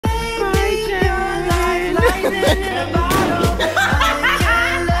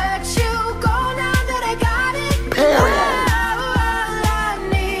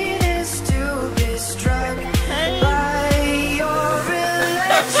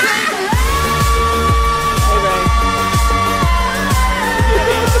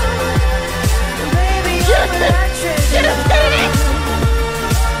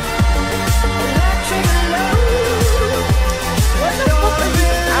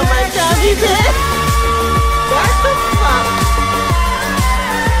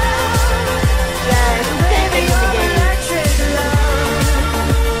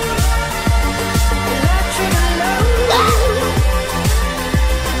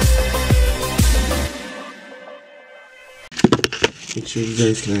Make sure you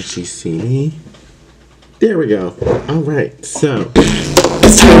guys can actually see me. There we go. Alright, so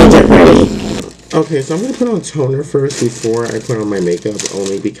it's time to get ready. Okay, so I'm gonna put on toner first before I put on my makeup,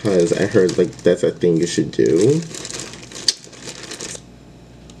 only because I heard like that's a thing you should do.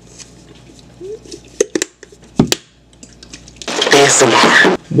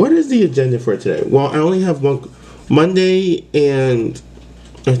 What is the agenda for today? Well, I only have one. Monday and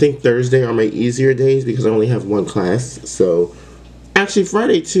I think Thursday are my easier days because I only have one class. So actually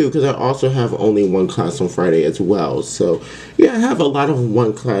Friday too, because I also have only one class on Friday as well. So yeah, I have a lot of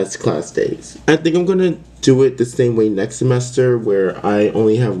one class days. I think I'm gonna do it the same way next semester, where I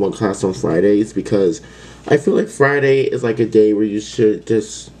only have one class on Fridays, because I feel like Friday is like a day where you should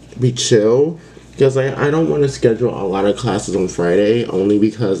just be chill. Because I don't want to schedule a lot of classes on Friday, only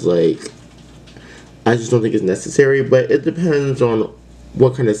because like I just don't think it's necessary. But it depends on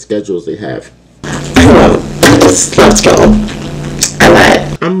what kind of schedules they have. Let's go.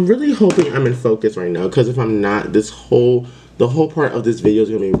 I'm really hoping I'm in focus right now, because if I'm not, the whole part of this video is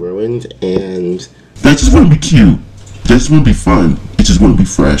gonna be ruined. And I just want to be cute. I just want to be fun. I just want to be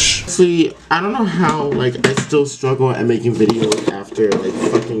fresh. See, I don't know how like I still struggle at making videos after like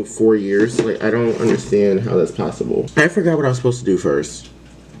fucking 4 years. Like I don't understand how that's possible. I forgot what I was supposed to do first.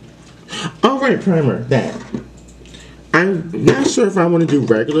 Oh right, primer. That. I'm not sure if I want to do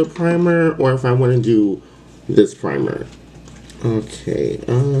regular primer or if I want to do this primer. Okay,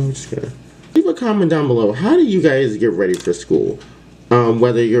 I'm just gonna leave a comment down below. How do you guys get ready for school?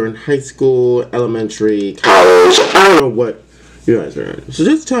 Whether you're in high school, elementary, college, I don't know what you guys are in. So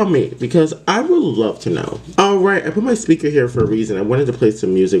just tell me, because I would love to know. Alright, I put my speaker here for a reason. I wanted to play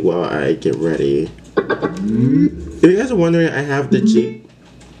some music while I get ready. If you guys are wondering, I have the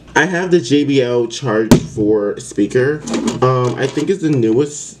JBL Charge 4 speaker. I think it's the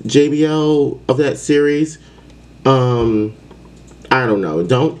newest JBL of that series. I don't know.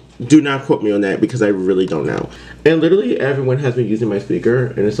 Do not quote me on that, because I really don't know. And literally everyone has been using my speaker,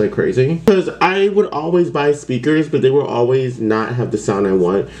 and it's like crazy. Because I would always buy speakers, but they will always not have the sound I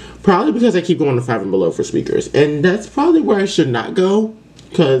want. Probably because I keep going to Five and Below for speakers. And that's probably where I should not go.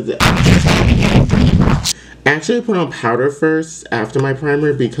 Because actually I put on powder first after my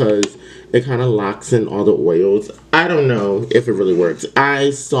primer, because it kind of locks in all the oils. I don't know if it really works. I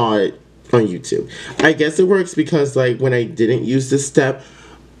saw it on YouTube. I guess it works because like when I didn't use this step,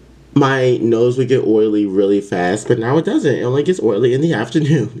 my nose would get oily really fast, but now it doesn't. It only gets oily in the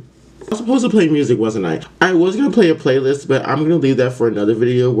afternoon. I was supposed to play music, wasn't I? I was going to play a playlist, but I'm going to leave that for another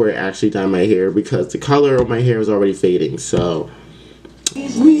video where I actually dye my hair, because the color of my hair is already fading, so.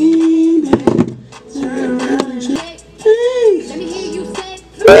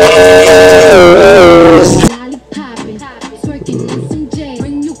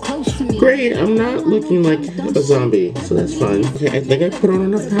 Great, I'm not looking like a zombie, so that's fun. Okay, I think I put on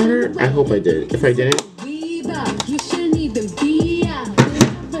enough powder. I hope I did. If I didn't,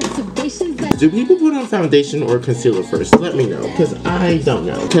 do people put on foundation or concealer first? Let me know, because I don't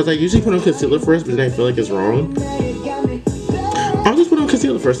know. Because I usually put on concealer first, but then I feel like it's wrong. I'll just put on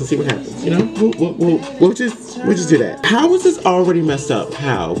concealer first and see what happens, you know? We'll just do that. How was this already messed up?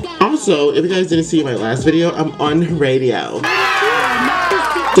 How? Also, if you guys didn't see my last video, I'm on radio.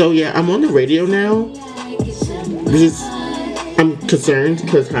 So yeah, I'm on the radio now. I'm concerned,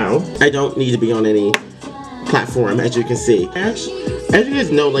 because how? I don't need to be on any platform, as you can see. Actually, as you guys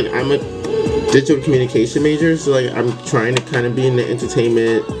know, like I'm a digital communication major, so like I'm trying to kind of be in the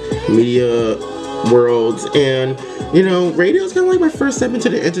entertainment media worlds, and you know, radio is kind of like my first step into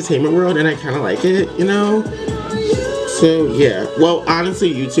the entertainment world, and I kind of like it, you know. So yeah, well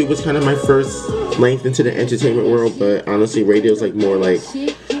honestly YouTube was kind of my first length into the entertainment world, but honestly radio is like more like,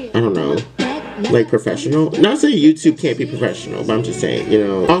 I don't know, like professional. Not saying YouTube can't be professional, but I'm just saying, you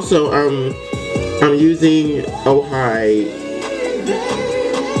know. Also I'm using Ojai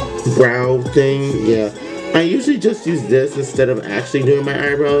brow thing. Yeah, I usually just use this instead of actually doing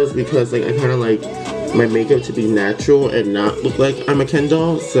my eyebrows, because like I kind of like my makeup to be natural and not look like I'm a Ken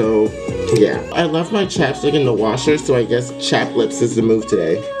doll. So yeah, I left my chapstick in the washer, so I guess chap lips is the move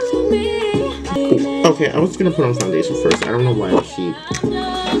today. Ooh, okay, I was gonna put on foundation first. I don't know why I keep.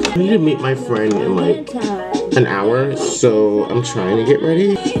 I need to meet my friend in like an hour, so I'm trying to get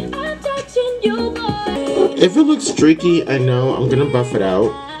ready. If it looks streaky, I know I'm gonna buff it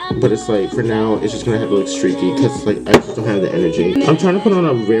out, but it's like for now it's just gonna have to look streaky because like I just don't have the energy. I'm trying to put on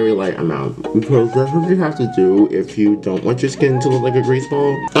a very light amount because that's what you have to do if you don't want your skin to look like a grease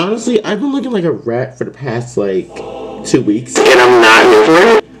ball. Honestly, I've been looking like a rat for the past like 2 weeks and I'm not over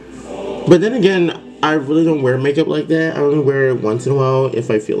it. But then again, I really don't wear makeup like that. I only wear it once in a while if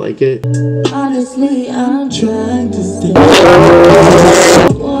I feel like it. Honestly, I'm trying to stay.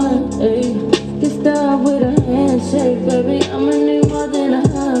 Get started with a handshake, baby. I'ma need more than a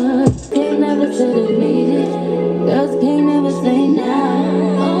hug. Can't never say they need it. Girls can't never say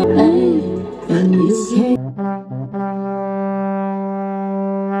now. And you can't.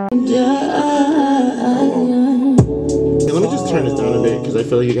 Okay, let me just turn this down a bit because I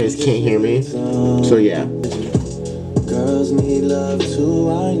feel like you guys can't hear me. So yeah. Girls need love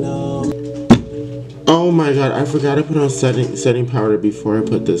too, I know. Oh my god, I forgot to put on setting powder before I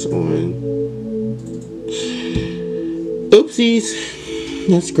put this on. Oopsies.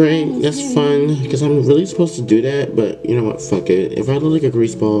 That's great. That's fun. Because I'm really supposed to do that. But you know what? Fuck it. If I look like a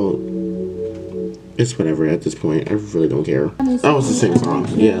grease ball, it's whatever at this point. I really don't care. Oh, it's the same song.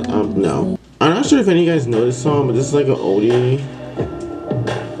 Yeah, no. I'm not sure if any of you guys know this song, but this is like an oldie.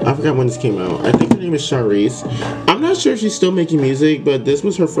 I forgot when this came out. I think her name is Charisse. I'm not sure if she's still making music, but this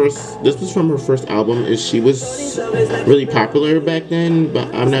was from her first album, and she was really popular back then,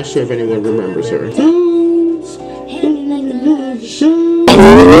 but I'm not sure if anyone remembers her.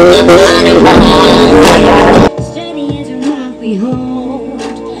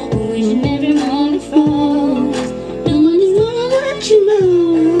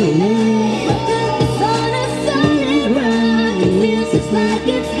 It's like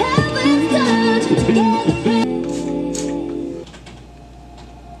it's